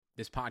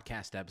This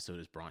podcast episode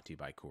is brought to you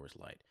by Coors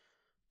Light.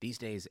 These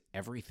days,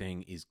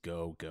 everything is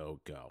go, go,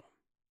 go.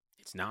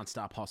 It's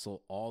nonstop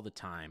hustle all the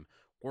time.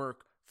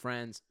 Work,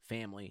 friends,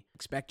 family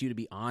expect you to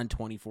be on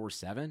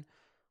 24/7.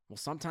 Well,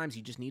 sometimes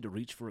you just need to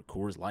reach for a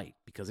Coors Light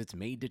because it's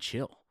made to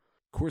chill.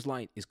 Coors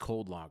Light is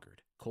cold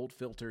lagered, cold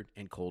filtered,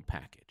 and cold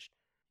packaged.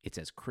 It's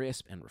as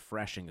crisp and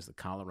refreshing as the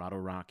Colorado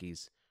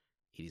Rockies.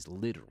 It is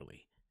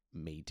literally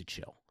made to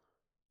chill.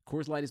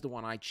 Coors Light is the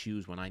one I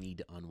choose when I need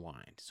to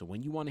unwind. So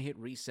when you want to hit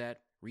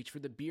reset, reach for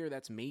the beer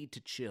that's made to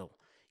chill.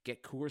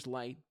 Get Coors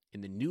Light in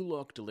the new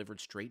look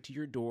delivered straight to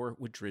your door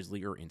with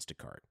Drizzly or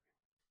Instacart.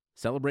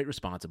 Celebrate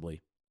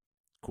responsibly.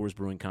 Coors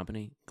Brewing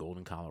Company,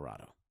 Golden,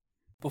 Colorado.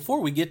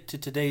 Before we get to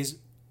today's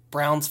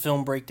Browns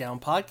Film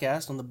Breakdown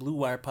podcast on the Blue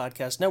Wire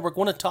Podcast Network, I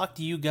want to talk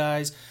to you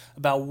guys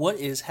about what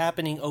is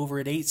happening over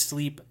at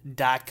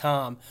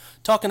 8sleep.com.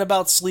 Talking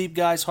about sleep,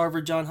 guys,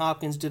 Harvard Johns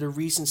Hopkins did a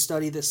recent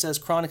study that says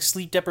chronic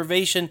sleep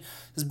deprivation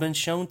has been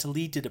shown to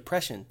lead to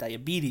depression,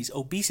 diabetes,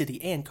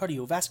 obesity, and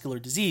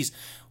cardiovascular disease,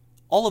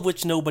 all of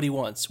which nobody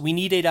wants. We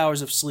need 8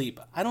 hours of sleep.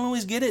 I don't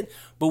always get it,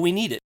 but we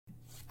need it.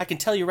 I can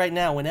tell you right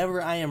now,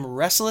 whenever I am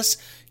restless,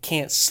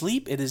 can't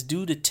sleep, it is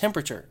due to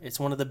temperature. It's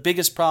one of the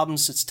biggest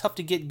problems. It's tough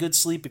to get good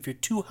sleep if you're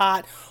too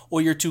hot or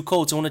you're too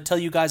cold. So I want to tell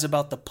you guys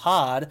about the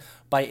Pod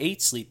by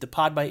 8 Sleep. The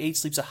Pod by 8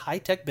 Sleep is a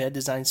high-tech bed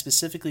designed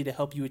specifically to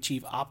help you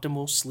achieve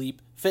optimal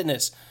sleep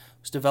fitness. It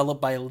was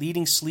developed by a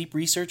leading sleep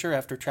researcher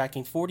after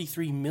tracking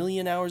 43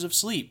 million hours of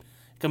sleep.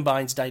 It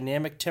combines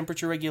dynamic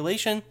temperature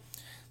regulation,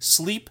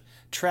 sleep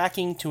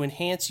tracking to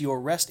enhance your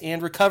rest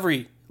and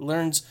recovery. It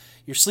learns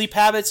your sleep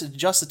habits,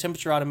 adjust the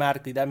temperature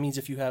automatically. That means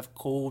if you have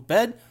cold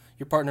bed,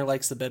 your partner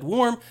likes the bed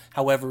warm,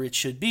 however it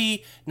should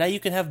be. Now you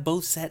can have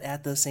both set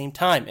at the same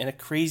time in a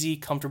crazy,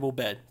 comfortable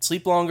bed.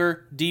 Sleep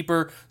longer,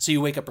 deeper, so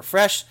you wake up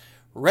refreshed,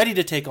 ready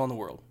to take on the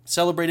world.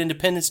 Celebrate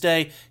Independence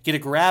Day. Get a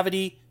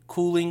gravity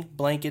cooling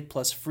blanket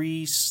plus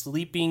free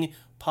sleeping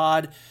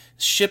pod.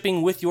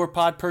 Shipping with your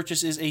pod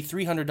purchase is a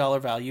 $300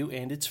 value,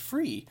 and it's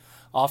free.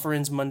 Offer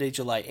ends Monday,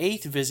 July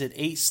 8th. Visit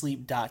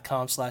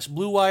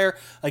 8sleep.com/bluewire.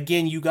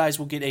 Again, you guys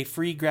will get a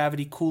free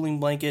gravity cooling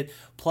blanket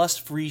plus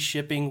free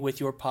shipping with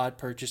your pod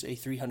purchase, a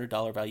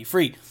 $300 value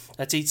free.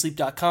 That's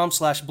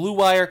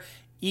 8sleep.com/bluewire,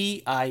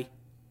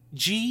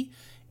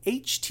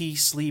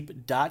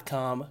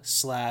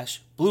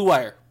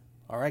 EIGHTsleep.com/bluewire.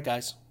 All right,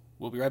 guys,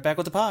 we'll be right back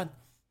with the pod.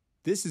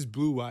 This is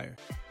Blue Wire.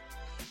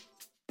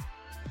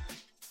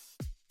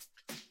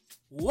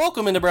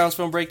 Welcome into Browns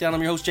Film Breakdown.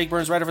 I'm your host, Jake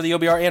Burns, writer for the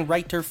OBR and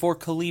writer for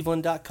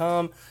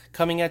Cleveland.com,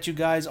 coming at you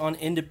guys on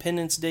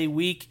Independence Day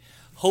week.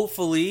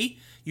 Hopefully,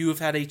 you have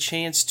had a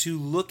chance to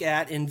look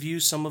at and view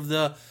some of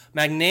the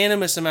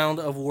magnanimous amount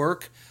of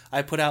work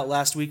I put out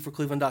last week for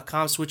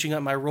Cleveland.com, switching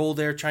up my role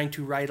there, trying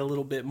to write a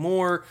little bit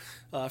more,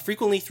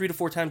 frequently 3 to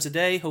 4 times a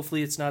day.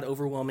 Hopefully, it's not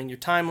overwhelming your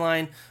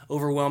timeline,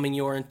 overwhelming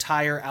your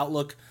entire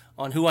outlook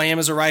on who I am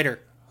as a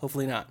writer.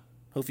 Hopefully not.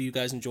 Hopefully you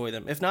guys enjoy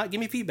them. If not, give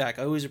me feedback.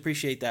 I always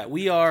appreciate that.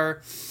 We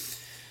are,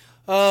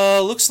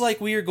 looks like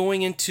we are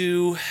going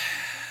into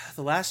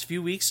the last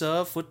few weeks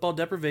of football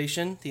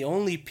deprivation. The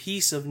only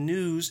piece of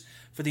news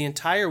for the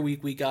entire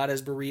week we got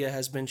as Berea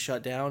has been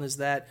shut down is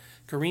that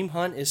Kareem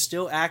Hunt is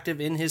still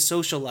active in his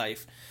social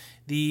life.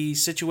 The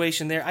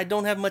situation there, I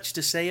don't have much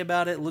to say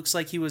about it. Looks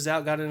like he was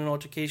out, got in an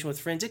altercation with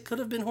friends. It could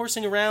have been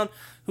horsing around.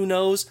 Who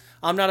knows?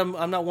 I'm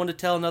not one to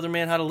tell another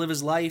man how to live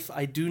his life.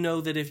 I do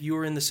know that if you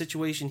are in the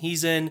situation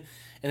he's in,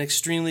 an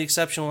extremely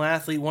exceptional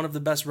athlete, one of the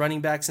best running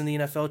backs in the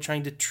NFL,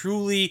 trying to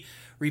truly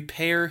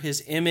repair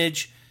his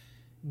image,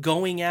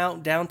 going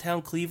out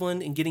downtown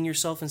Cleveland and getting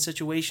yourself in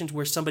situations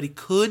where somebody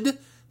could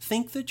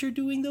think that you're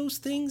doing those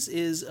things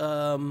is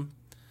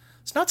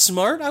it's not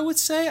smart, I would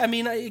say. I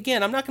mean,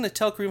 again, I'm not going to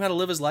tell Kareem how to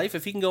live his life.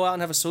 If he can go out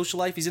and have a social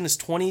life, he's in his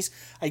 20s.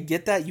 I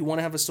get that. You want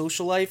to have a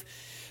social life.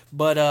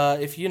 But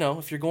if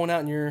you're going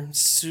out in your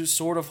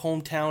sort of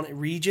hometown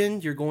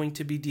region, you're going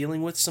to be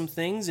dealing with some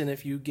things. And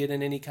if you get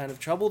in any kind of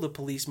trouble, the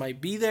police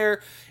might be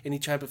there. Any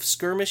type of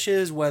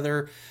skirmishes,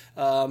 whether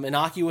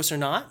innocuous or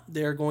not,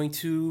 they're going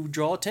to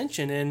draw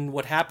attention. And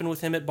what happened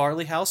with him at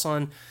Barley House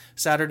on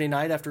Saturday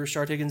night after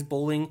Rashard Higgins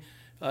bowling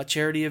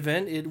charity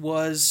event, it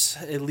was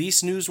at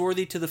least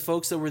newsworthy to the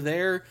folks that were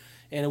there,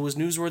 and it was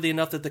newsworthy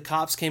enough that the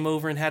cops came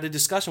over and had a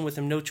discussion with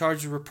him. No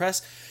charges were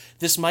pressed.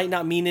 This might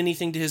not mean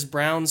anything to his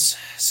Browns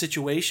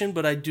situation,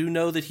 but I do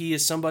know that he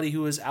is somebody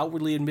who has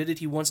outwardly admitted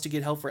he wants to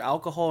get help for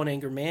alcohol and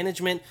anger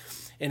management,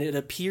 and it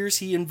appears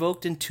he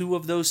invoked in 2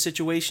 of those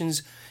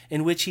situations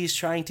in which he's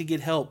trying to get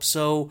help.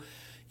 So,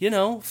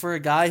 for a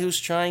guy who's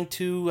trying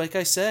to, like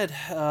I said,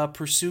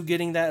 pursue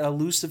getting that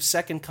elusive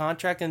second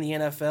contract in the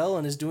NFL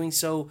and is doing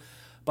so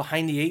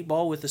behind the 8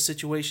 ball with the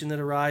situation that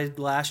arrived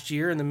last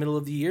year in the middle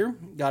of the year,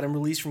 got him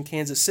released from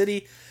Kansas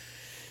City.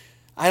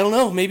 I don't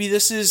know. Maybe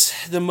this is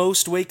the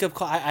most wake-up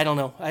call. I don't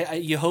know.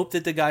 You hope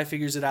that the guy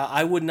figures it out.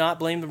 I would not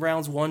blame the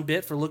Browns one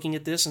bit for looking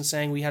at this and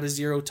saying we had a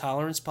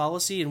zero-tolerance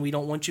policy and we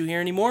don't want you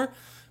here anymore.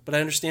 But I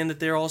understand that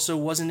there also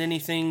wasn't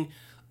anything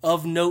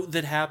of note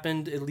that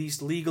happened, at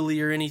least legally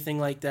or anything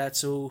like that.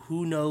 So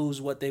who knows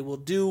what they will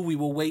do. We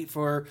will wait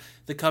for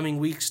the coming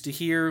weeks to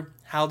hear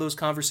how those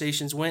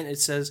conversations went. It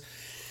says,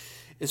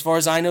 as far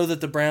as I know,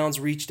 that the Browns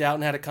reached out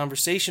and had a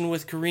conversation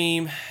with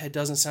Kareem. It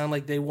doesn't sound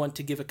like they want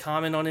to give a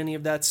comment on any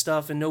of that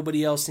stuff, and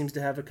nobody else seems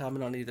to have a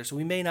comment on it either. So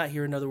we may not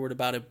hear another word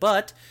about it,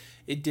 but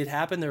it did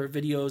happen. There are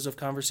videos of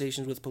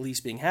conversations with police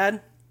being had.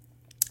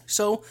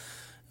 So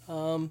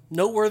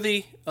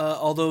noteworthy,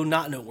 although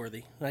not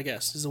noteworthy, I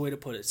guess is the way to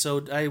put it.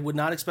 So I would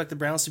not expect the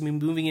Browns to be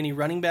moving any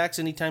running backs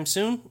anytime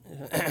soon,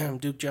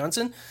 Duke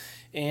Johnson,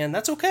 and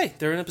that's okay.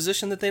 They're in a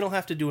position that they don't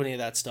have to do any of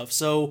that stuff.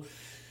 So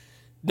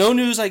no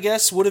news, I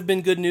guess, would have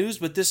been good news,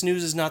 but this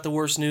news is not the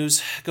worst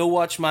news. Go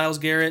watch Myles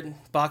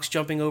Garrett box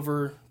jumping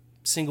over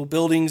single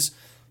buildings.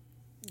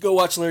 Go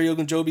watch Larry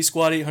Ogunjobi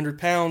squat 800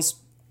 pounds.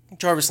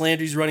 Jarvis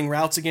Landry's running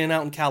routes again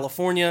out in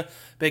California.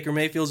 Baker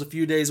Mayfield's a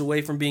few days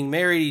away from being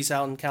married. He's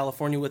out in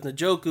California with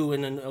Njoku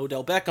and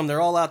Odell Beckham.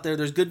 They're all out there.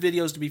 There's good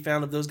videos to be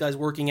found of those guys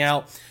working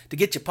out to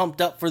get you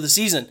pumped up for the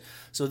season.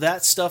 So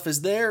that stuff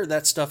is there.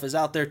 That stuff is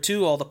out there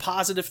too. All the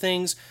positive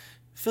things.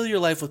 Fill your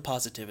life with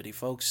positivity,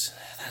 folks.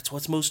 That's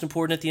what's most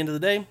important at the end of the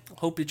day.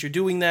 Hope that you're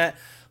doing that.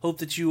 Hope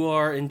that you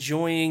are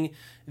enjoying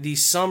the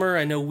summer.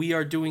 I know we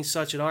are doing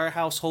such in our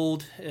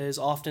household as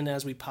often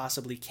as we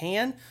possibly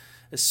can.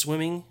 As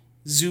swimming,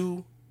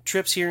 zoo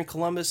trips here in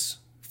Columbus,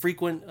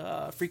 frequent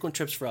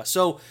trips for us.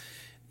 So,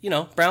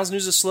 Browns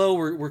news is slow.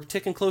 We're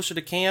ticking closer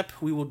to camp.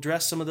 We will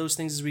address some of those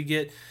things as we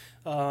get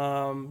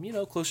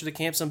closer to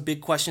camp, some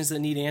big questions that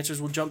need answers.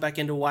 We'll jump back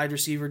into wide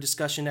receiver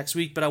discussion next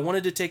week, but I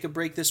wanted to take a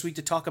break this week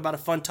to talk about a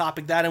fun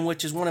topic, that in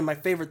which is one of my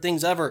favorite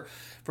things ever,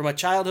 from my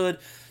childhood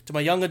to my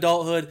young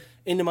adulthood,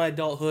 into my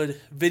adulthood,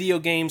 video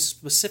games,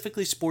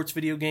 specifically sports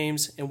video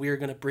games, and we are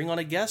going to bring on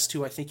a guest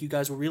who I think you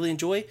guys will really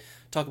enjoy,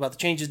 talk about the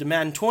changes to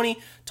Madden 20,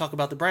 talk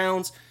about the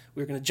Browns.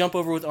 We're going to jump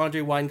over with Andre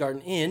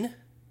Weingarten in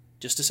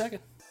just a second.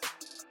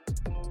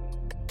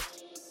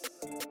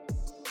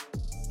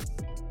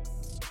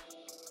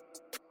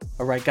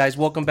 All right, guys,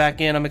 welcome back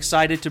in. I'm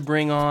excited to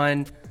bring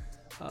on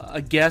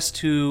a guest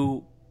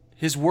who,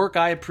 his work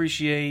I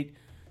appreciate.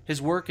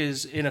 His work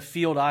is in a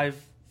field I've,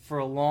 for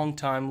a long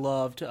time,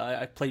 loved.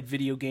 I've played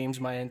video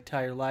games my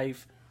entire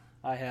life.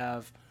 I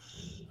have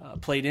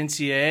played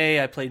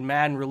NCAA. I played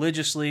Madden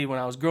religiously. When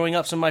I was growing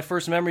up, some of my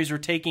first memories were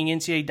taking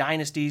NCAA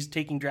dynasties,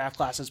 taking draft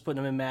classes,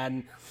 putting them in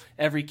Madden.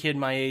 Every kid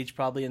my age,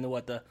 probably in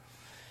the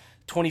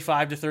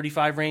 25 to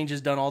 35 range,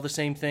 has done all the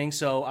same thing.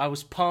 So I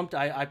was pumped.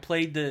 I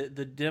played the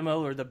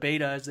demo, or the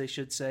beta, as they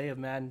should say, of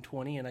Madden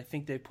 20, and I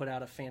think they put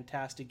out a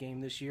fantastic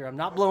game this year. I'm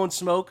not blowing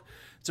smoke.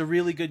 It's a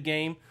really good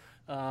game.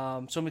 So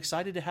I'm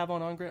excited to have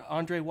on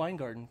Andre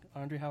Weingarten.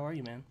 Andre, how are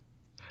you, man?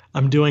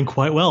 I'm doing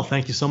quite well.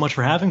 Thank you so much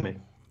for having me.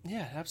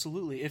 Yeah,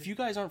 absolutely. If you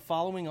guys aren't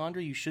following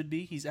Andre, you should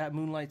be. He's at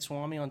Moonlight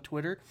Swami on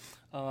Twitter.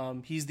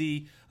 He's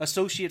the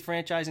associate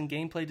franchise and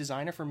gameplay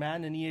designer for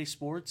Madden and EA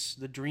Sports,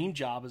 the dream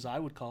job, as I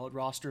would call it,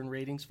 roster and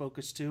ratings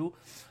focus too.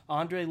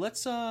 Andre,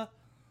 let's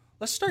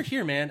start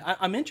here, man.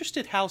 I'm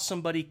interested how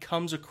somebody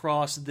comes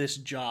across this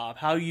job,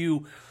 how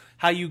you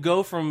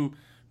go from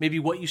maybe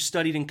what you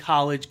studied in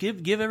college.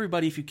 Give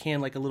everybody, if you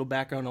can, like a little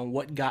background on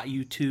what got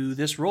you to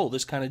this role,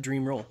 this kind of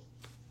dream role.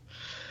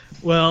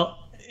 Well,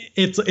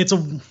 it's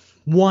a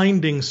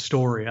winding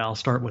story. I'll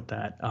start with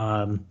that.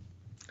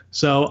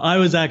 So I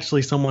was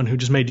actually someone who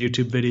just made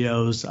YouTube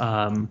videos,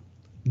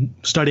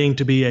 studying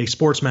to be a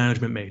sports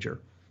management major.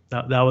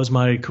 That was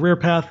my career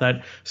path.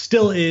 That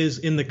still is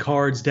in the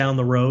cards down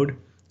the road.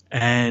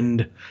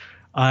 And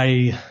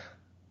I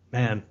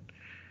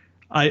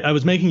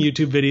was making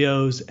YouTube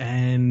videos,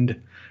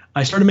 and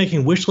I started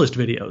making wish list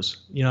videos.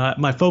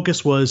 My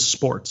focus was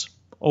sports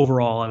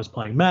overall. I was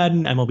playing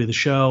Madden, MLB The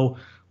Show,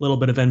 a little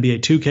bit of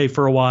NBA 2K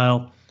for a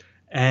while.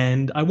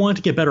 And I wanted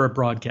to get better at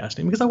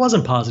broadcasting because I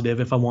wasn't positive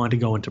if I wanted to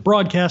go into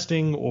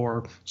broadcasting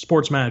or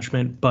sports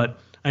management, but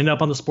I ended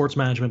up on the sports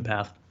management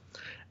path.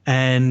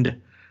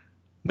 And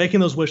making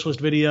those wish list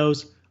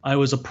videos, I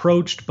was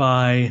approached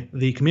by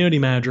the community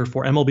manager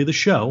for MLB The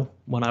Show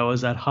when I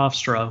was at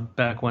Hofstra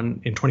back in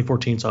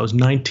 2014. So I was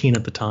 19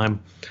 at the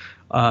time.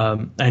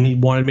 And he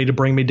wanted me to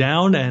bring me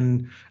down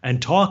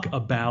and talk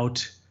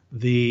about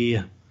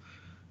the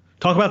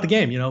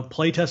game,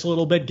 play test a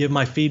little bit, give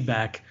my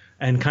feedback,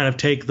 and kind of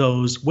take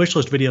those wish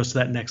list videos to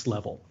that next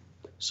level.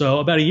 So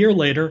about a year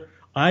later,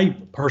 I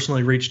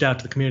personally reached out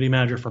to the community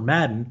manager for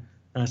Madden,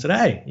 and I said,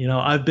 hey,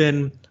 I've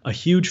been a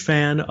huge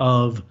fan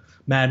of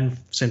Madden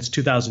since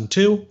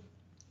 2002,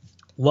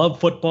 love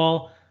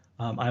football.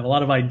 I have a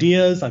lot of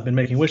ideas. I've been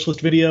making wish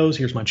list videos.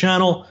 Here's my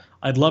channel.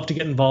 I'd love to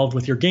get involved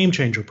with your Game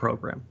Changer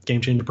program.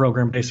 Game Changer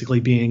program basically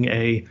being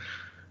a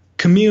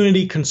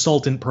community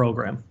consultant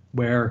program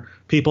where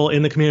people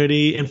in the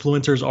community,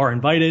 influencers, are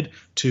invited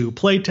to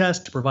play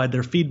test, to provide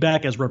their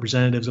feedback as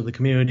representatives of the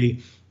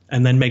community,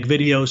 and then make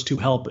videos to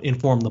help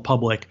inform the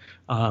public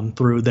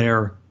through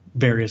their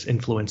various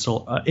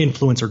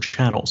influencer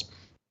channels.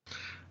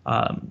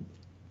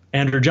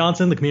 Andrew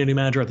Johnson, the community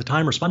manager at the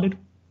time, responded,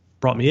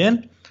 brought me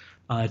in.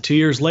 2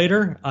 years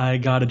later, I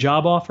got a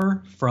job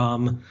offer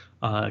from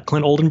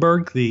Clint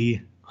Oldenburg,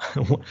 the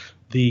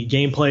the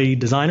gameplay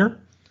designer.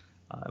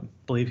 I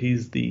believe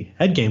he's the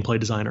head gameplay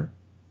designer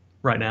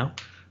right now,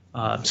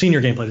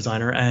 senior gameplay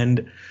designer,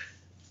 and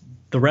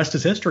the rest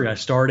is history. I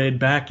started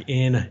back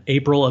in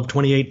April of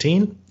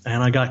 2018,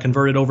 and I got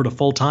converted over to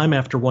full-time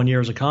after 1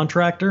 year as a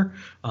contractor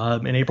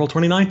in April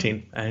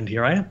 2019, and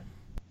here I am.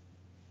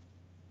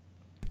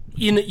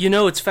 You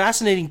know, it's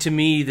fascinating to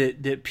me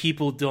that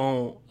people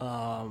don't,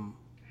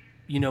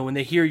 when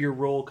they hear your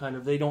role, kind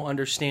of, they don't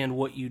understand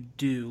what you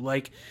do.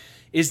 Like,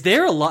 is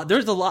there a lot?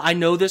 There's a lot. I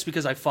know this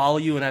because I follow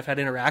you and I've had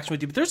interaction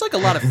with you. But there's like a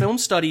lot of film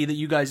study that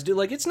you guys do.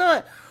 Like, it's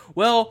not.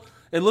 Well,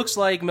 it looks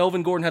like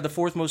Melvin Gordon had the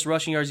 4th most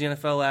rushing yards in the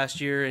NFL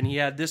last year, and he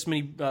had this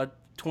many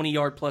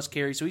 20-yard plus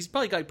carries. So he's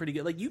probably got pretty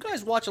good. Like, you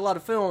guys watch a lot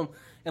of film,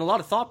 and a lot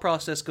of thought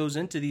process goes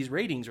into these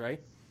ratings, right?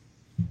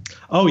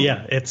 Oh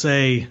yeah, it's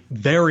a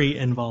very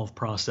involved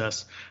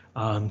process.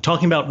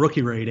 Talking about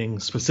rookie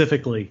ratings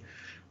specifically,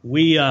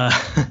 we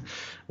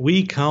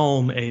we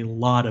comb a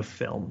lot of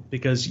film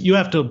because you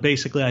have to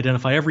basically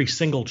identify every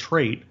single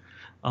trait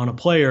on a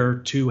player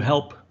to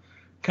help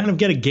kind of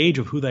get a gauge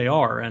of who they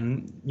are.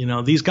 And,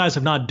 these guys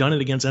have not done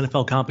it against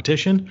NFL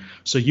competition,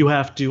 so you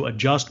have to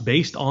adjust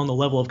based on the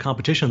level of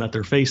competition that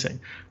they're facing.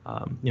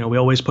 We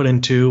always put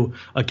into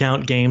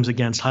account games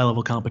against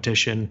high-level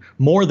competition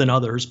more than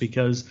others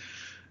because,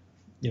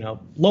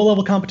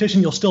 low-level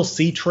competition, you'll still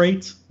see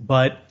traits,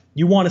 but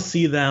you want to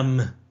see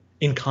them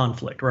in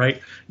conflict, right?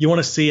 You want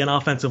to see an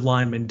offensive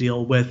lineman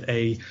deal with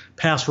a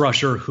pass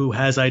rusher who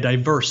has a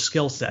diverse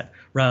skill set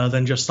rather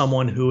than just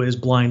someone who is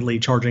blindly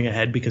charging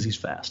ahead because he's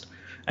fast.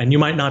 And you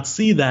might not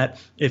see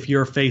that if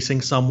you're facing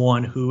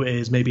someone who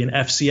is maybe an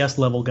FCS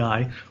level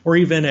guy or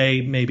even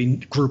a maybe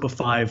group of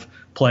 5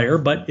 player.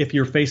 But if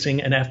you're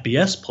facing an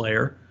FBS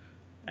player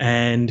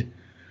and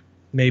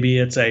maybe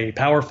it's a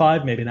Power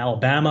 5, maybe an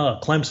Alabama,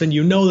 a Clemson,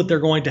 you know that they're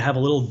going to have a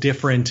little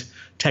different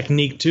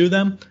technique to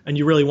them, and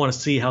you really want to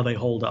see how they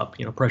hold up,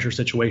 pressure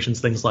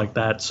situations, things like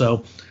that.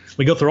 So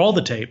we go through all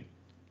the tape,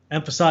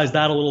 emphasize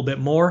that a little bit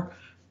more,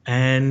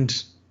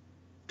 and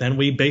then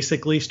we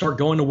basically start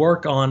going to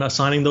work on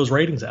assigning those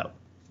ratings out.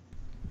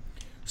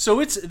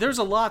 So there's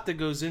a lot that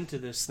goes into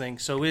this thing.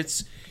 So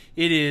it's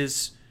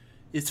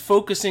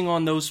focusing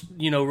on those,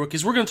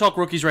 rookies. We're going to talk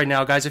rookies right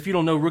now, guys. If you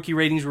don't know, rookie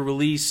ratings were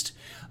released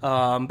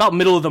about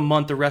middle of the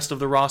month. The rest of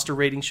the roster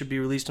ratings should be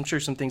released. I'm sure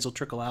some things will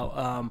trickle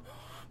out.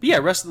 But yeah,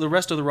 the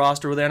rest of the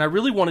roster were there. And I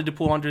really wanted to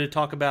pull on to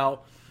talk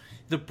about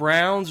the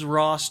Browns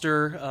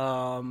roster.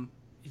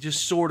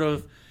 Just sort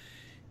of,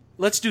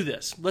 let's do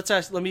this.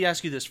 Let me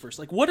ask you this first.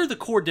 Like, what are the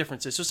core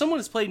differences? So someone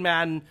has played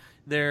Madden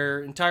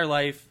their entire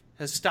life,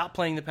 has stopped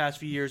playing the past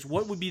few years.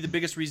 What would be the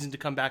biggest reason to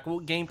come back?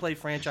 What gameplay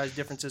franchise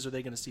differences are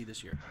they going to see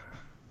this year?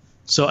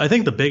 So I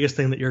think the biggest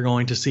thing that you're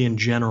going to see in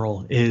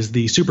general is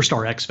the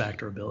Superstar X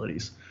Factor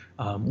abilities.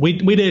 We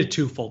did it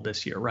twofold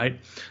this year, right?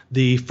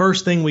 The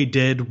first thing we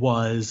did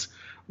was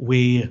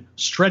we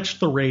stretched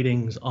the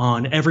ratings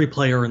on every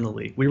player in the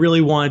league. We really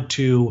wanted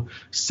to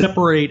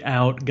separate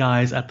out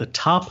guys at the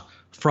top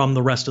from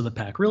the rest of the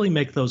pack, really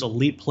make those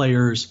elite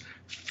players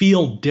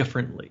feel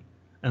differently.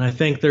 And I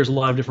think there's a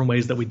lot of different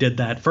ways that we did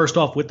that. First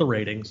off, with the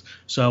ratings.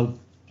 So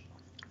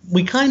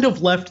we kind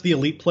of left the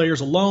elite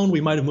players alone.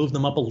 We might have moved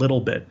them up a little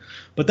bit.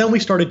 But then we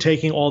started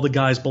taking all the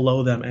guys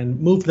below them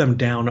and moved them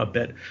down a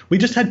bit. We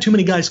just had too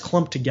many guys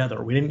clumped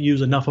together. We didn't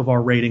use enough of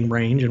our rating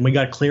range, and we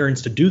got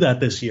clearance to do that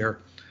this year.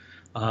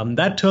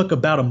 That took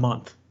about a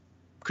month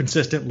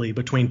consistently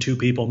between 2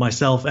 people,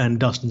 myself and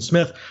Dustin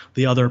Smith,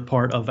 the other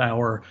part of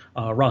our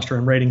roster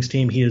and ratings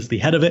team. He is the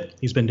head of it.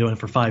 He's been doing it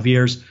for 5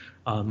 years.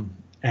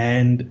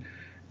 And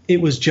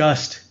it was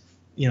just,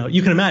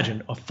 you can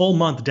imagine a full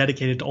month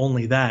dedicated to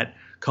only that,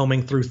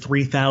 combing through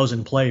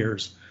 3,000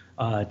 players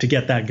to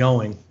get that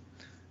going.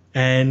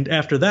 And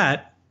after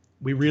that,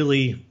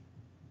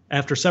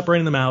 after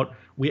separating them out,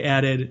 we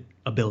added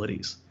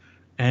abilities.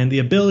 And the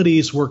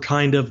abilities were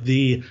kind of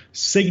the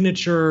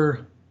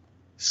signature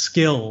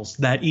skills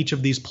that each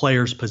of these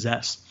players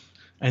possess.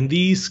 And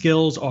these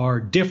skills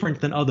are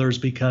different than others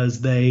because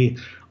they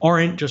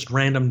aren't just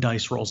random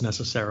dice rolls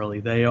necessarily.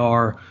 They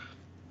are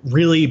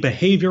really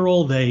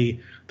behavioral.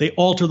 They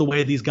alter the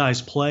way these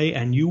guys play,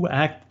 and you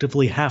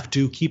actively have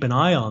to keep an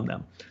eye on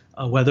them.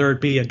 Whether it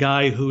be a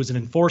guy who's an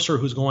enforcer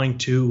who's going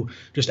to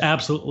just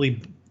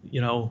absolutely,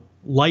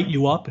 light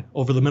you up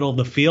over the middle of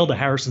the field, a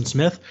Harrison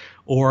Smith,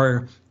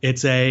 or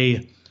it's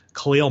a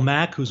Khalil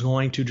Mack who's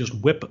going to just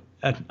whip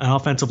an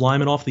offensive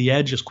lineman off the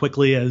edge as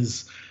quickly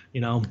as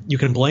you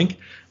can blink.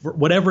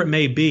 Whatever it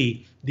may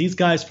be, these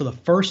guys for the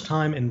first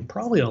time in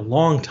probably a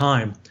long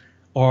time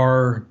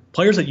are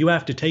players that you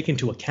have to take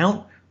into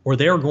account, or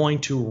they're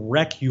going to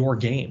wreck your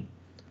game.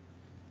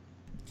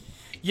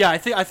 Yeah, I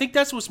think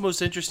that's what's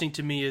most interesting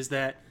to me is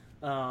that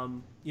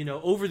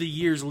over the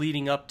years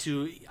leading up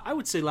to, I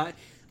would say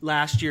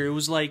last year, it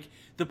was like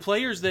the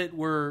players that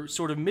were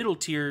sort of middle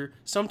tier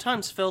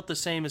sometimes felt the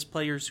same as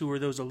players who were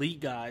those elite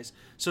guys.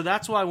 So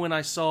that's why when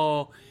I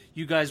saw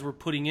you guys were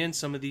putting in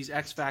some of these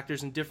X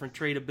factors and different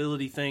trade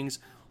ability things,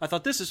 I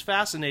thought this is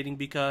fascinating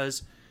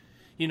because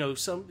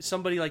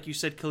somebody like you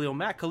said, Khalil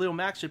Mack. Khalil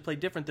Mack should play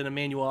different than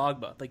Emmanuel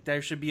Ogbah. Like,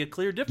 there should be a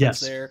clear difference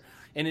there,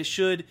 and it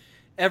should.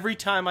 Every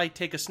time I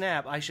take a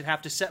snap, I should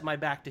have to set my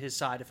back to his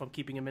side if I'm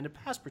keeping him in a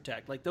pass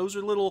protect. Like, those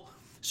are little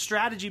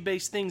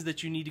strategy-based things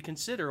that you need to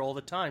consider all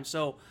the time.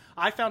 So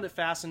I found it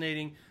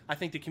fascinating. I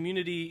think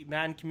the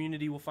Madden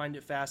community will find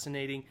it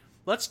fascinating.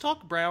 Let's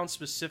talk Browns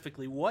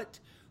specifically.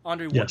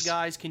 Andre, what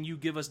guys can you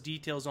give us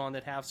details on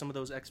that have some of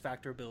those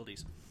X-Factor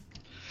abilities?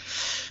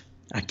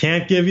 I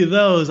can't give you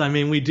those. I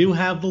mean, we do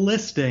have the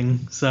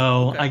listing,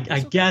 so I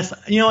guess,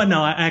 you know what?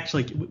 No,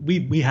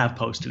 we have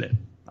posted it.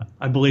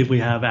 I believe we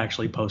have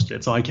actually posted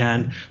it, so I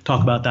can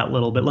talk about that a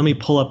little bit. Let me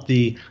pull up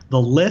the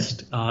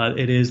list.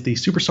 It is the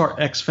Superstar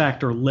X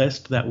Factor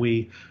list that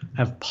we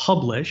have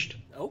published.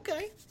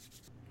 Okay.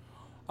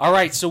 All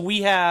right, so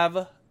we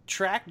have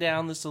tracked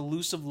down this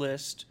elusive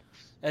list.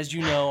 As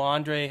you know,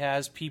 Andre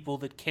has people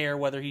that care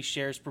whether he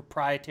shares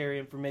proprietary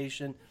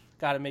information.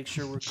 Got to make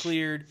sure we're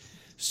cleared.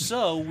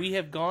 So we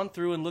have gone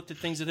through and looked at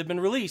things that have been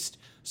released.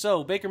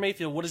 So Baker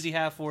Mayfield, what does he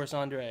have for us,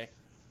 Andre?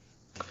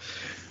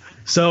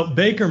 So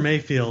Baker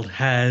Mayfield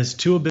has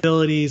 2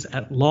 abilities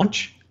at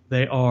launch.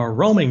 They are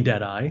Roaming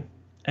Deadeye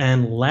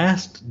and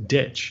Last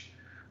Ditch.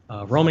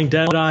 Roaming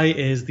Deadeye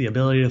is the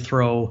ability to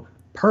throw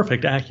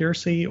perfect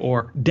accuracy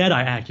or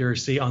Deadeye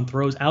accuracy on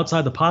throws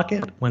outside the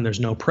pocket when there's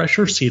no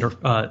pressure,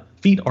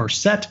 feet are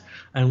set.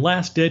 And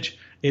Last Ditch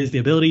is the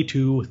ability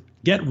to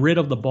get rid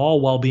of the ball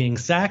while being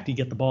sacked. You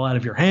get the ball out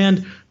of your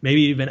hand,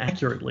 maybe even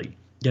accurately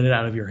get it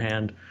out of your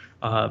hand.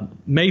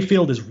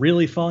 Mayfield is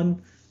really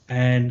fun,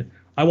 and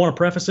I want to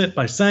preface it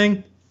by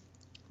saying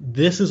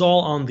this is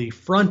all on the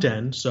front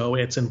end, so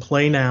it's in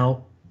play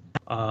now.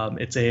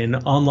 It's an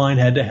online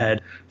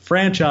head-to-head.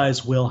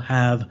 Franchise will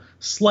have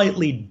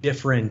slightly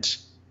different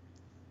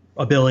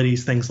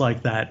abilities, things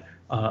like that,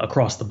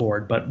 across the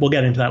board, but we'll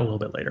get into that a little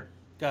bit later.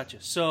 Gotcha.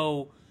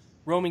 So,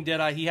 Roaming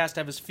Deadeye, he has to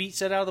have his feet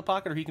set out of the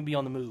pocket, or he can be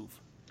on the move?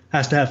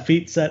 Has to have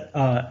feet set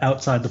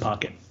outside the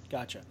pocket.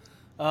 Gotcha.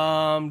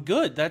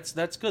 Good.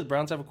 That's good.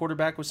 Browns have a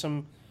quarterback with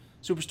some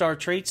superstar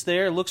traits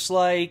there. It looks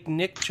like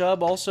Nick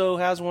Chubb also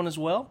has one as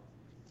well.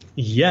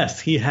 Yes,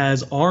 he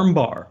has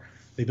Armbar,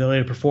 the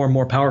ability to perform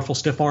more powerful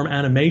stiff arm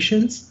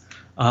animations.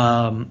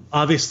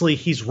 Obviously,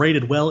 he's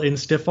rated well in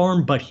stiff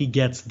arm, but he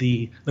gets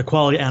the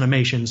quality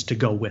animations to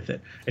go with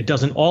it. It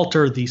doesn't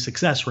alter the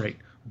success rate,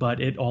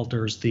 but it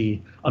alters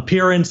the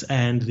appearance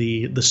and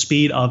the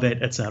speed of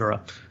it,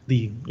 etc.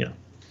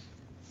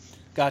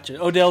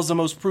 Gotcha. Odell's the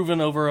most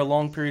proven over a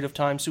long period of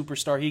time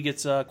superstar. He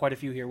gets quite a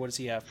few here. What does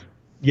he have?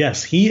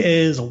 Yes, he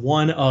is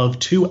one of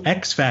 2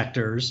 X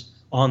Factors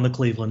on the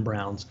Cleveland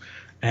Browns,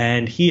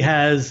 and he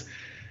has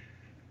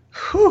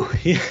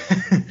he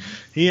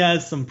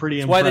has some pretty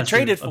impressive why they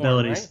traded for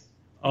abilities. Him,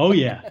 right? Oh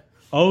yeah,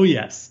 oh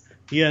yes,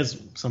 he has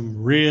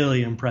some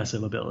really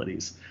impressive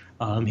abilities.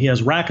 He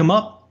has Rack 'em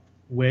Up,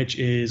 which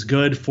is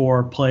good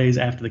for plays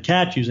after the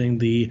catch using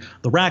the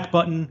rack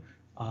button.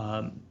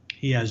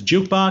 He has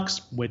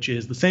Jukebox, which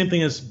is the same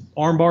thing as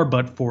Armbar,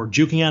 but for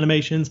juking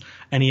animations.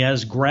 And he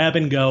has Grab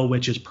and Go,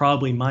 which is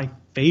probably my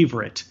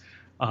favorite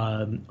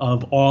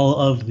of all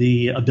of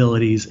the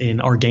abilities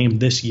in our game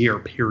this year,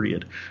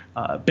 period.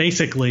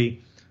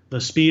 Basically, the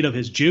speed of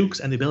his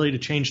jukes and the ability to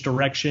change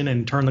direction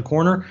and turn the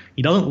corner,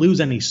 he doesn't lose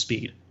any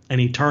speed,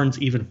 and he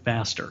turns even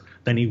faster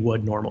than he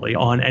would normally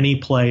on any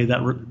play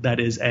that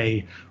is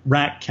a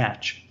rack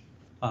catch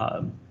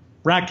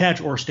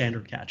or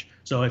standard catch.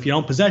 So if you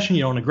don't possession,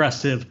 you don't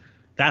aggressive,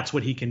 that's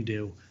what he can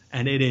do.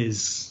 And it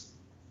is,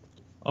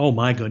 oh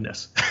my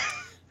goodness.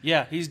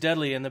 Yeah, he's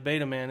deadly. And the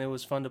beta, man, it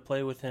was fun to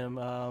play with him.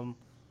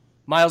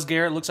 Myles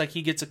Garrett looks like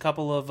he gets a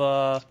couple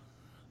of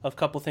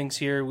things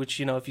here,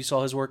 which, if you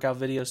saw his workout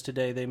videos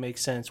today, they make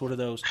sense. What are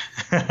those?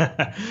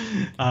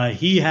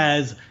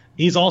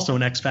 He's also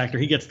an X Factor.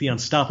 He gets the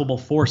Unstoppable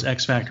Force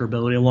X Factor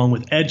ability along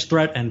with Edge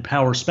Threat and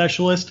Power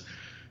Specialist.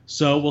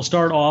 So we'll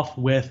start off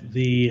with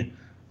the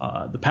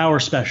Power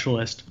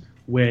Specialist,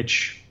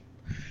 which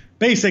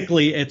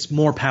basically it's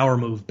more power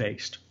move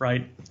based,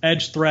 right?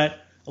 Edge Threat,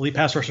 elite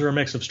pass rushers are a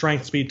mix of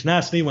strength, speed,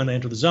 tenacity. When they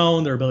enter the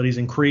zone, their abilities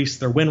increase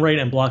their win rate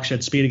and block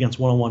shed speed against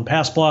one-on-one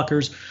pass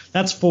blockers.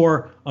 That's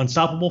for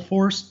Unstoppable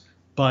Force,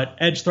 but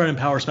Edge Threat and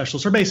Power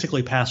Specialists are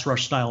basically pass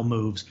rush style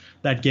moves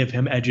that give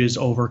him edges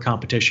over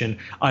competition,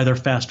 either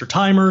faster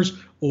timers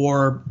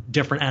or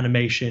different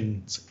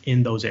animations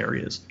in those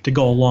areas to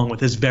go along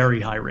with his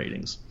very high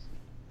ratings.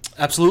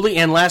 Absolutely,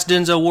 and Last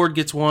Denzel Ward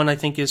gets one I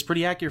think is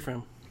pretty accurate for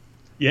him.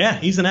 Yeah,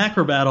 he's an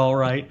acrobat, all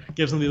right.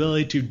 Gives him the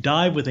ability to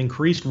dive with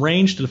increased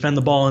range to defend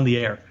the ball in the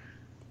air.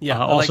 Yeah,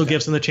 also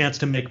gives him the chance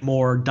to make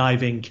more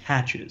diving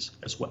catches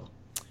as well.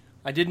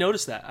 I did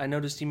notice that. I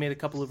noticed he made a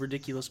couple of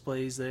ridiculous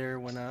plays there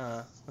when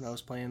I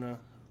was playing a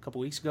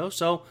couple weeks ago.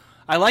 So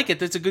I like it.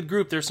 That's a good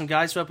group. There's some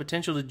guys who have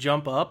potential to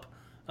jump up,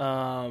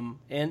 and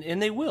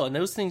they will. And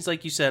those things,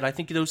 like you said, I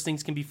think those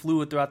things can be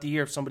fluid throughout the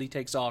year if somebody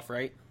takes off,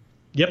 right?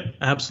 Yep,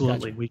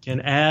 absolutely. Gotcha. We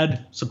can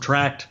add,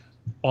 subtract,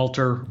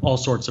 alter, all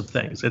sorts of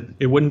things.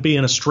 It wouldn't be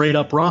in a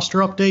straight-up roster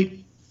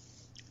update,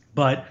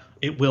 but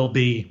it will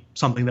be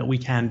something that we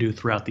can do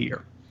throughout the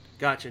year.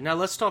 Gotcha. Now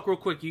let's talk real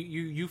quick.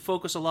 You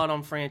focus a lot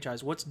on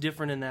franchise. What's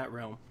different in that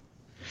realm?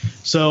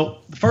 So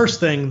the first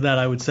thing that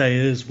I would say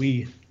is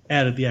we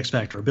added the X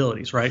Factor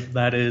abilities, right?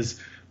 That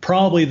is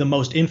probably the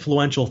most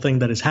influential thing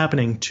that is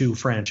happening to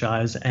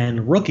franchise,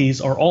 and rookies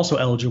are also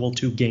eligible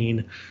to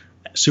gain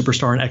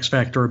Superstar and X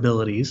Factor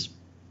abilities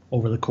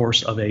over the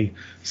course of a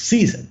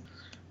season.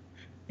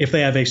 If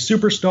they have a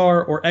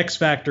Superstar or X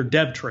Factor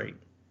dev trait,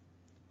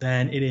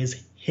 then it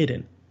is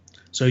hidden.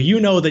 So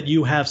you know that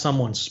you have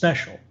someone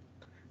special,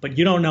 but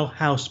you don't know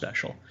how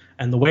special.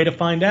 And the way to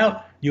find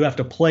out, you have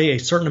to play a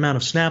certain amount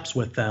of snaps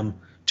with them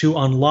to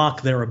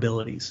unlock their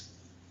abilities.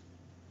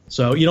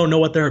 So you don't know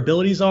what their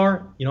abilities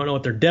are, you don't know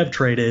what their dev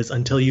trait is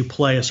until you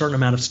play a certain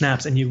amount of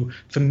snaps and you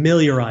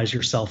familiarize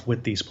yourself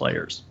with these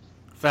players.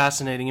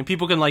 Fascinating. And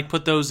people can like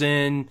put those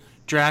in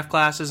draft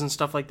classes and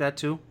stuff like that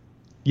too?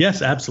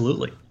 Yes,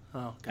 absolutely.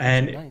 Oh, gotcha.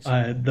 And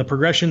Nice. The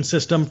progression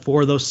system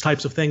for those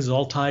types of things is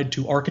all tied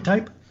to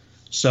archetype.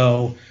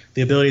 So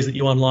the abilities that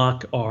you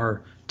unlock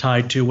are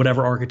tied to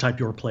whatever archetype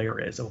your player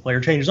is. If a player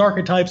changes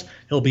archetypes,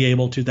 he'll be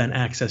able to then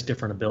access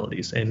different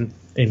abilities in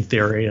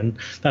theory. And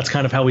that's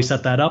kind of how we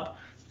set that up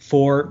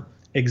for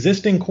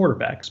existing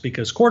quarterbacks,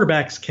 because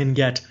quarterbacks can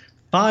get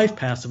 5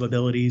 passive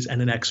abilities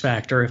and an X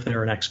Factor if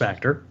they're an X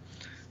Factor,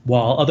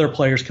 while other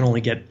players can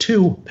only get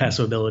 2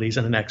 passive abilities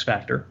and an X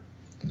Factor.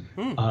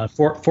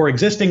 For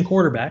existing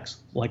quarterbacks,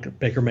 like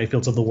Baker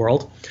Mayfield's of the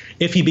world,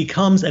 if he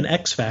becomes an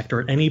X Factor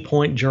at any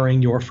point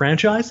during your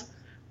franchise,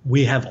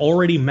 we have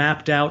already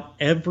mapped out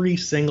every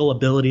single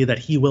ability that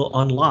he will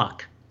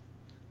unlock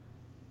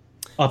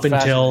up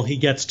until he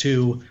gets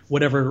to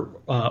whatever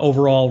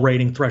overall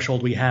rating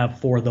threshold we have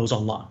for those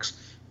unlocks.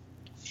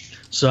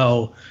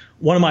 So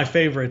one of my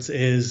favorites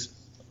is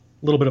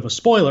a little bit of a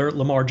spoiler,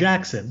 Lamar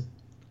Jackson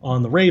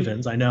on the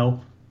Ravens. I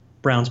know,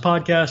 Browns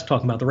podcast,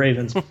 talking about the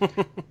Ravens.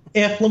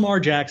 If Lamar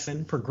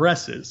Jackson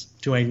progresses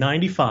to a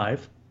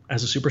 95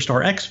 as a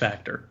Superstar X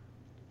Factor,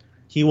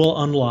 he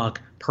will unlock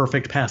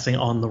perfect passing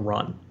on the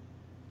run.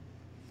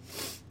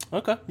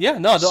 Okay. Yeah,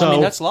 no, I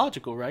mean, that's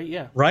logical, right?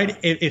 Yeah. Right?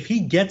 If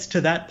he gets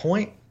to that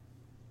point,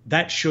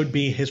 that should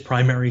be his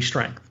primary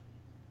strength.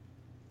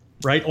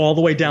 Right? All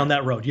the way down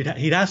that road.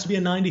 He'd has to be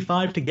a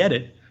 95 to get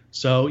it.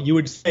 So you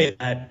would say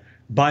that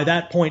by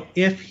that point,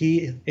 if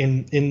he,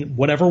 in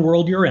whatever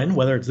world you're in,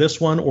 whether it's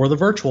this one or the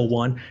virtual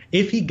one,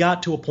 if he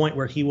got to a point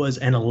where he was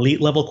an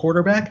elite level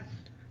quarterback,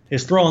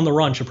 his throw on the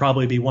run should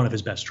probably be one of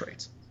his best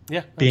traits.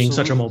 Yeah, being absolutely.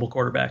 such a mobile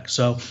quarterback.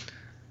 So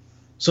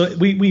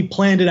we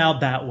planned it out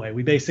that way.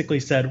 We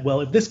basically said,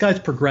 well, if this guy's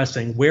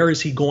progressing, where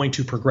is he going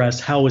to progress?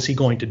 How is he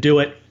going to do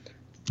it?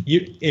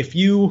 If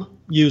you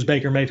use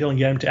Baker Mayfield and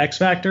get him to X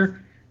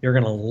Factor, you're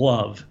going to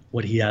love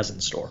what he has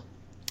in store.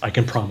 I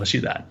can promise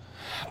you that.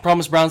 I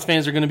promise Browns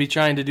fans are going to be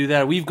trying to do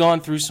that. We've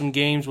gone through some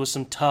games with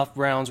some tough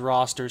Browns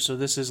rosters, so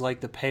this is like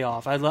the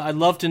payoff. I'd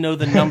love to know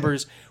the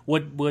numbers,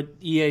 what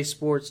EA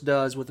Sports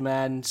does with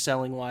Madden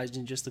selling-wise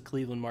in just the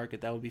Cleveland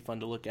market. That would be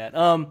fun to look at.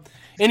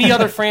 Any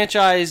other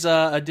franchise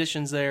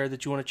additions there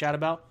that you want to chat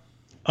about?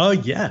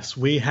 Yes.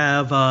 We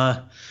have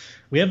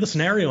the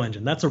scenario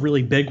engine. That's a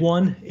really big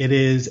one. It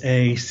is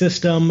a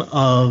system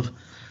of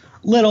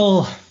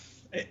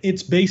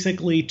it's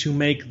basically to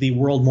make the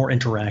world more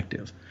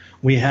interactive.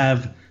 We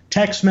have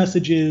text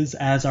messages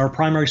as our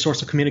primary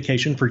source of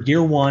communication for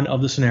year one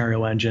of the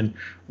scenario engine,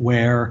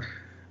 where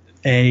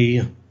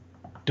a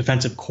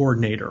defensive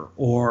coordinator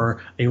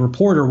or a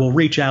reporter will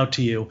reach out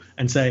to you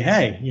and say,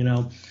 hey,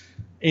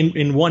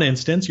 in one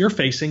instance, you're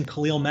facing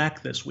Khalil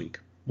Mack this week.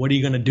 What are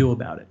you going to do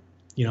about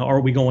it?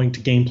 Are we going to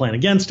game plan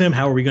against him?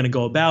 How are we going to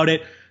go about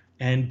it?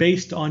 And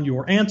based on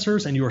your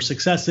answers and your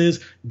successes,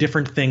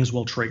 different things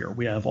will trigger.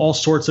 We have all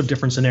sorts of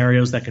different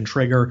scenarios that can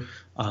trigger.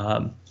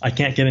 I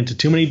can't get into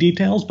too many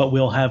details, but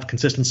we'll have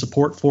consistent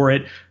support for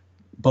it,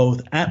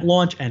 both at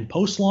launch and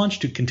post-launch,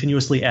 to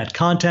continuously add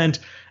content.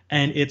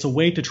 And it's a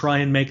way to try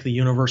and make the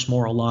universe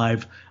more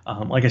alive.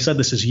 Like I said,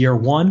 this is year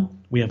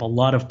one. We have a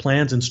lot of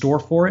plans in store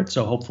for it.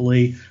 So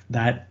hopefully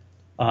that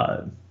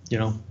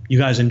you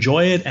guys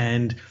enjoy it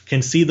and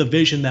can see the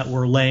vision that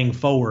we're laying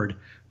forward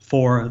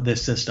for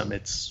this system.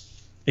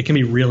 It can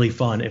be really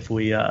fun if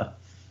we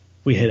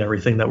hit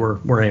everything that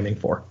we're aiming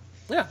for.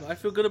 Yeah, I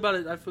feel good about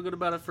it. I feel good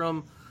about it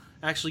from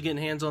actually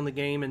getting hands on the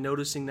game and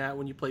noticing that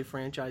when you play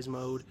franchise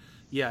mode.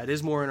 Yeah, it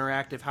is more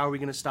interactive. How are we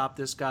going to stop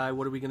this guy?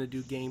 What are we going to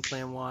do game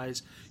plan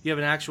wise? You have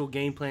an actual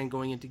game plan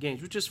going into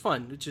games, which is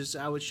fun, which is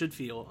how it should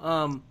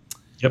feel.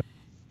 Yep.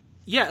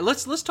 Yeah,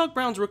 let's talk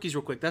Browns rookies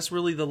real quick. That's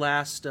really the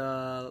last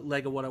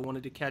leg of what I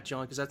wanted to catch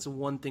on, because that's the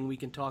one thing we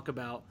can talk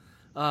about.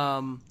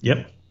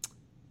 Yep.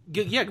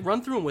 Yeah,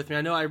 run through them with me.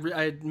 I know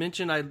I had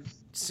mentioned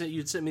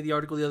you'd sent me the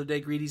article the other day.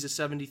 Greedy's a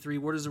 73.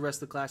 Where does the rest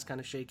of the class kind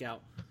of shake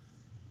out?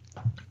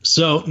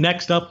 So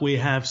next up we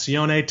have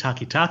Sione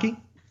Takitaki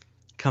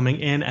coming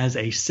in as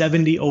a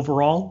 70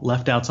 overall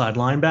left outside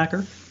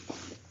linebacker.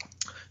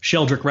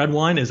 Sheldrick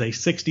Redwine is a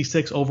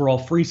 66 overall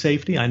free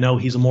safety. I know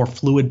he's a more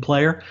fluid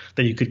player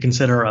that you could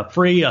consider a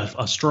free,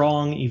 a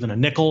strong, even a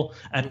nickel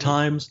at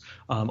times.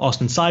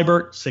 Austin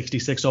Seibert,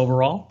 66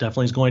 overall,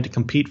 definitely is going to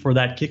compete for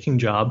that kicking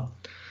job.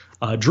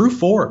 Drew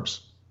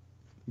Forbes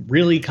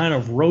really kind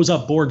of rose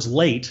up boards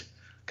late,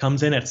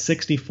 comes in at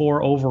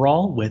 64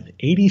 overall with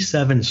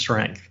 87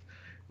 strength.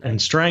 And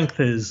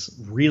strength is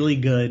really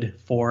good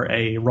for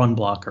a run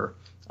blocker.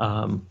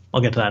 I'll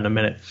get to that in a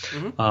minute.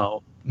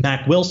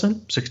 Mac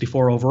Wilson,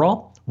 64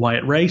 overall.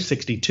 Wyatt Ray,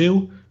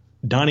 62.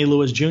 Donnie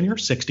Lewis Jr.,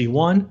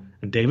 61.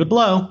 And David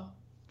Blow,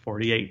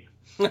 48.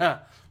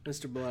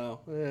 Mr. Blow.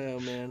 Oh,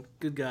 man.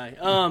 Good guy.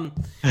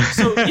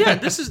 So, yeah,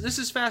 this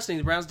is fascinating.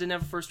 The Browns didn't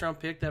have a first-round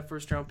pick. That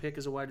first-round pick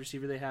is a wide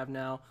receiver they have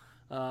now.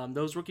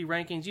 Those rookie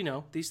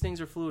rankings, these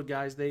things are fluid,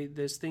 guys.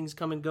 These things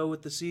come and go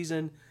with the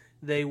season.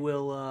 They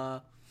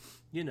will...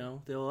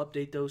 they'll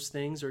update those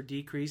things or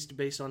decrease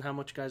based on how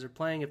much guys are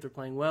playing, if they're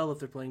playing well, if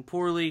they're playing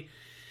poorly.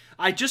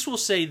 I just will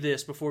say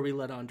this before we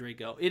let Andre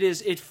go.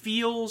 It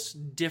feels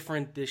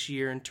different this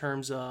year in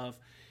terms of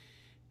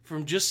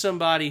from just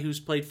somebody who's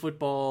played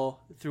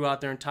football throughout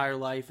their entire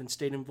life and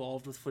stayed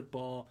involved with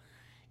football.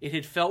 It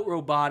had felt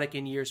robotic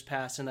in years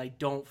past, and I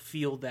don't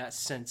feel that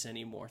sense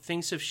anymore.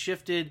 Things have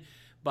shifted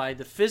by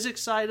the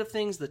physics side of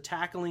things. The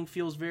tackling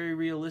feels very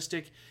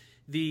realistic.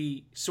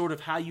 The sort of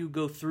how you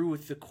go through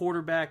with the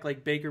quarterback,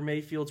 like Baker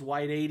Mayfield's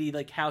wide 80,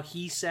 like how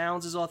he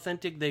sounds is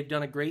authentic. They've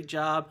done a great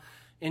job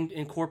in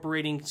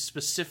incorporating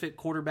specific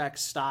quarterback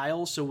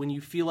styles. So when you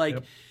feel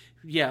like,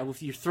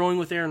 if you're throwing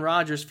with Aaron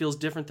Rodgers feels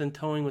different than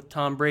throwing with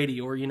Tom Brady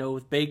or,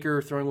 with Baker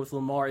or throwing with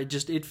Lamar.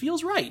 It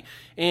feels right.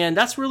 And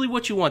that's really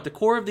what you want. The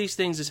core of these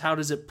things is how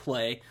does it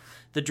play?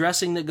 The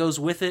dressing that goes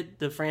with it,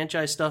 the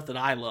franchise stuff that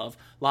I love,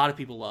 a lot of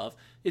people love.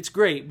 It's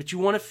great, but you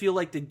want to feel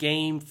like the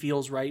game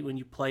feels right when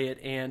you play it,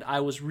 and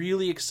I was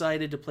really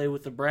excited to play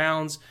with the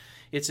Browns.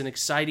 It's an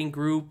exciting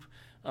group,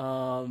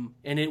 and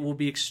it will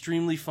be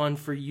extremely fun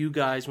for you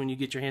guys when you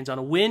get your hands on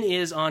it. When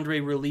is Andre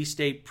release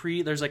date?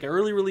 There's like an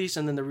early release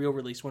and then the real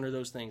release. When are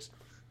those things?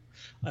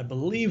 I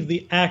believe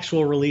the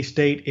actual release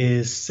date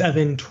is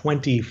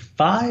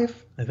 7/25.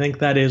 I think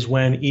that is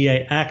when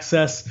EA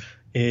Access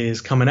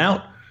is coming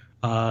out.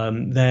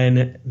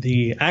 Then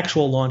the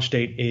actual launch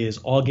date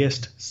is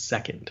August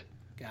 2nd.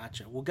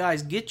 Gotcha. Well,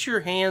 guys, get your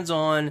hands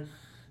on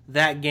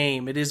that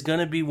game. It is going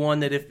to be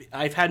one that if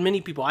I've had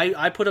many people,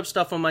 I put up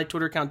stuff on my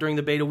Twitter account during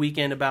the beta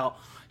weekend about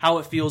how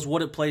it feels,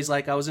 what it plays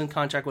like. I was in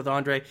contact with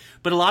Andre,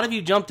 but a lot of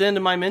you jumped into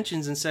my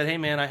mentions and said, hey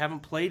man, I haven't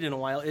played in a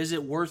while. Is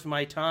it worth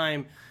my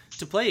time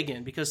to play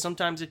again? Because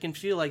sometimes it can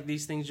feel like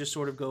these things just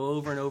sort of go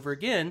over and over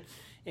again.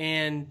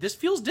 And this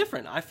feels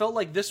different. I felt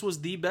like this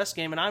was the best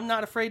game, and I'm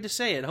not afraid to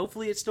say it.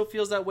 Hopefully it still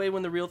feels that way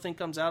when the real thing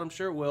comes out. I'm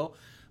sure it will.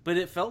 But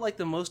it felt like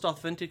the most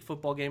authentic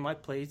football game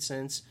I've played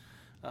since,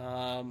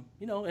 NFL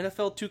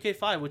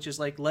 2K5, which is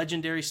like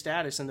legendary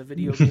status in the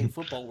video game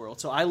football world.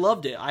 So I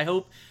loved it. I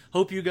hope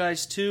you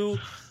guys too,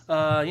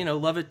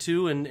 love it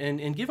too,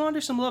 and give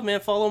Andre some love, man.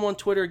 Follow him on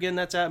Twitter again.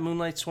 That's at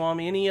Moonlight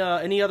Swami.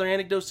 Any other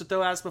anecdotes to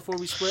throw at us before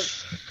we split?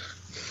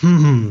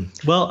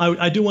 Well,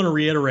 I do want to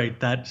reiterate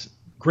that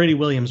Grady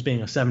Williams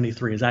being a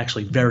 73 is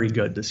actually very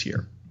good this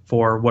year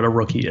for what a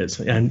rookie is,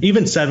 and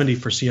even 70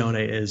 for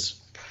Sione is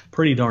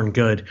pretty darn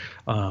good.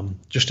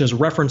 Just as a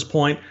reference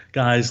point,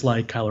 guys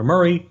like Kyler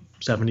Murray,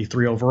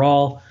 73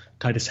 overall,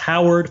 Titus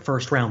Howard,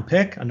 first-round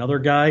pick, another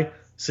guy,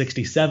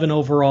 67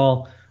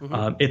 overall.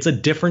 It's a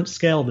different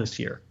scale this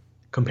year.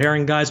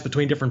 Comparing guys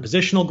between different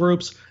positional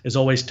groups is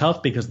always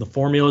tough because the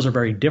formulas are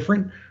very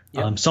different.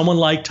 Yep. Someone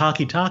like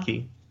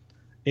Taki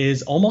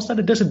is almost at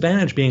a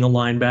disadvantage being a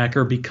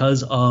linebacker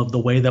because of the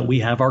way that we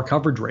have our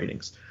coverage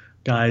ratings.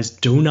 Guys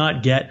do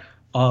not get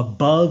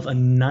above a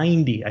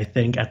 90, I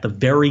think, at the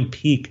very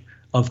peak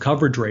of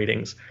coverage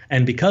ratings.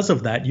 And because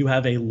of that, you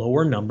have a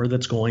lower number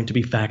that's going to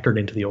be factored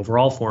into the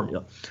overall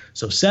formula.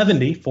 So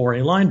 70 for a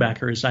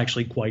linebacker is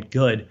actually quite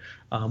good.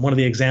 One of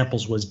the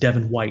examples was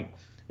Devin White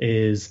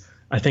is,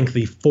 I think,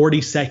 the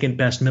 42nd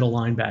best middle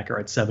linebacker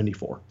at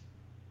 74. Wow.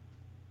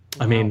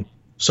 I mean,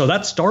 so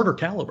that's starter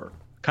caliber.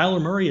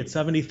 Kyler Murray at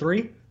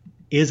 73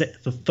 is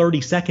the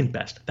 32nd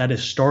best. That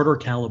is starter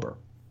caliber.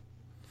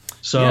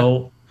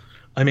 So, yeah.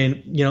 I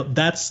mean,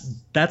 that's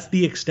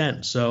the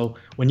extent. So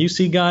when you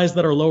see guys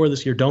that are lower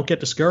this year, don't get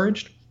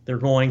discouraged. They're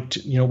going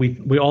to,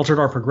 we altered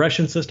our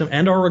progression system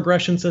and our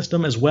regression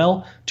system as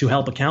well to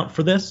help account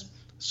for this.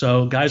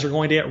 So guys are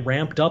going to get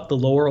ramped up the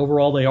lower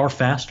overall they are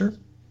faster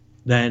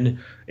than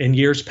in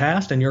years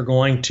past, and you're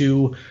going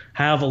to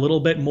have a little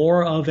bit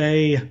more of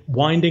a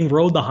winding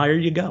road the higher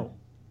you go.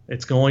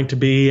 It's going to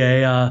be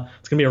a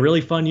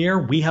really fun year.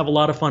 We have a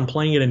lot of fun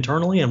playing it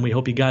internally, and we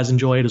hope you guys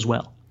enjoy it as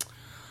well.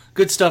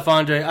 Good stuff,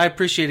 Andre. I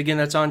appreciate it. Again,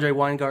 that's Andre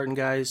Weingarten,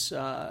 guys.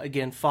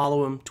 Again,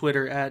 follow him,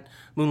 Twitter, at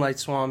Moonlight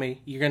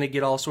Swami. You're going to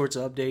get all sorts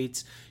of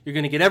updates. You're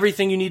going to get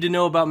everything you need to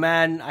know about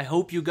Madden. I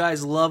hope you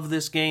guys love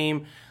this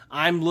game.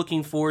 I'm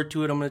looking forward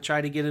to it. I'm going to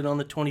try to get it on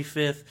the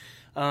 25th.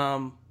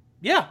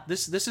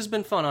 This has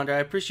been fun, Andre. I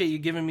appreciate you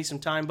giving me some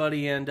time,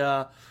 buddy, and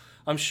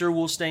I'm sure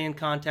we'll stay in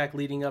contact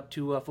leading up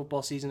to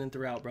football season and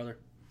throughout, brother.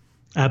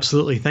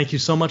 Absolutely. Thank you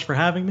so much for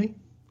having me.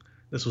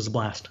 This was a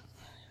blast.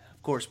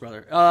 Of course,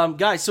 brother.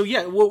 Guys, so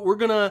yeah, we're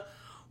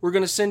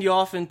gonna send you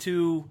off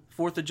into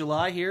 4th of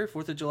July here,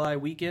 4th of July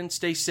weekend.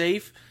 Stay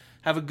safe.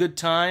 have a good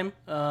time.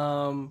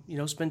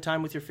 Spend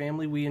time with your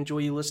family. We enjoy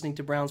you listening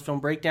to Browns Film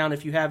Breakdown.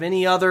 If you have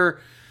any other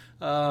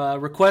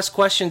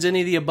questions,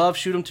 any of the above,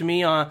 shoot them to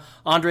me.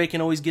 Andre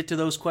can always get to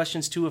those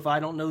questions too if I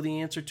don't know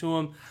the answer to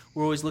them.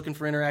 We're always looking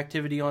for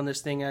interactivity on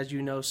this thing, as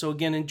you know. So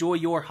again, enjoy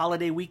your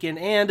holiday weekend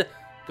and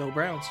go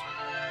Browns.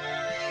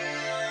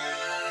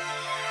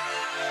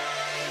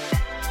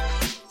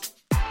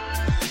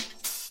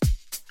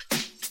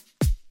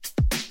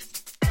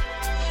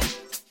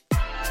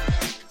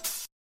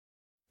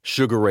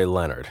 Sugar Ray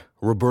Leonard,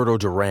 Roberto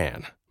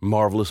Duran,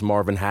 Marvelous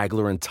Marvin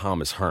Hagler, and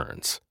Thomas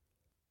Hearns.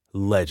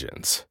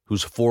 Legends,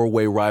 whose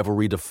four-way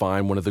rivalry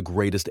defined one of the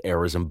greatest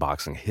eras in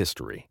boxing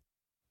history.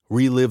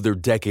 Relive their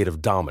decade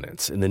of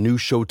dominance in the new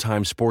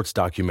Showtime sports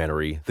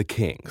documentary, The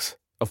Kings,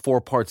 a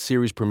 4-part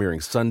series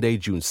premiering Sunday,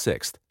 June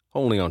 6th,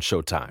 only on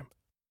Showtime.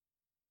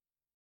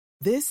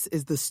 This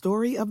is the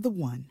story of the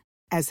one.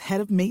 As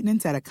head of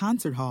maintenance at a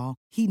concert hall,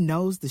 he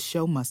knows the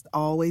show must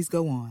always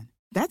go on.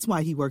 That's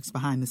why he works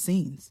behind the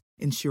scenes,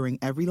 ensuring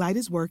every light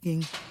is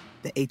working,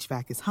 the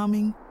HVAC is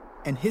humming,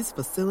 and his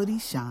facility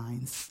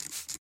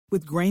shines.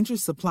 With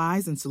Grainger's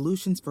supplies and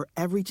solutions for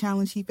every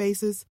challenge he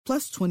faces,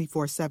 plus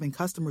 24/7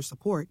 customer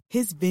support,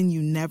 his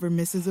venue never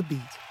misses a beat.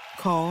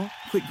 Call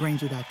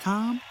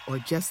quickgrainger.com or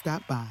just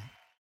stop by.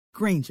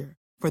 Grainger,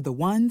 for the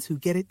ones who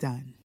get it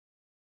done.